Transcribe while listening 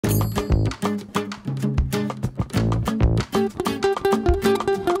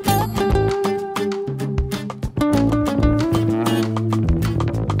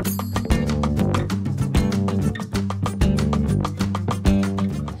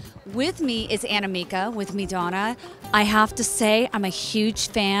With me is Anna-Mieke with Miadonna. I have to say, I'm a huge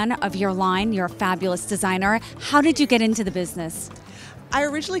fan of your line. You're a fabulous designer. How did you get into the business? I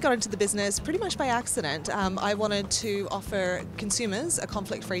originally got into the business pretty much by accident. I wanted to offer consumers a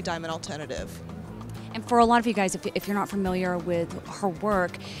conflict-free diamond alternative. And for a lot of you guys, if you're not familiar with her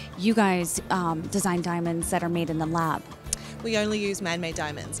work, you guys design diamonds that are made in the lab. We only use man-made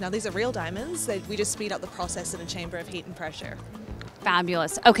diamonds. Now these are real diamonds. We just speed up the process in a chamber of heat and pressure.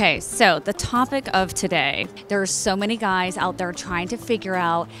 Fabulous. Okay, so the topic of today, there are so many guys out there trying to figure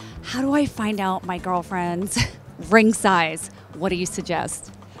out, how do I find out my girlfriend's ring size? What do you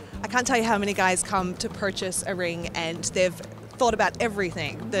suggest? I can't tell you how many guys come to purchase a ring and they've thought about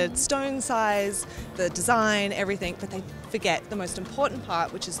everything, the stone size, the design, everything, but they forget the most important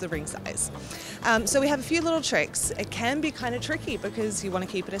part, which is the ring size. So we have a few little tricks. It can be kind of tricky because you want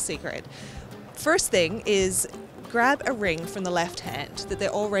to keep it a secret. First thing is grab a ring from the left hand that they're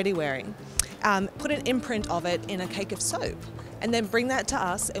already wearing, put an imprint of it in a cake of soap, and then bring that to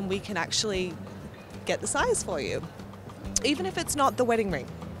us and we can actually get the size for you. Even if it's not the wedding ring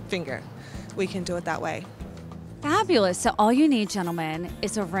finger, we can do it that way. Fabulous. So all you need, gentlemen,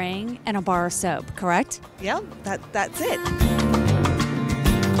 is a ring and a bar of soap, correct? Yeah, that's it.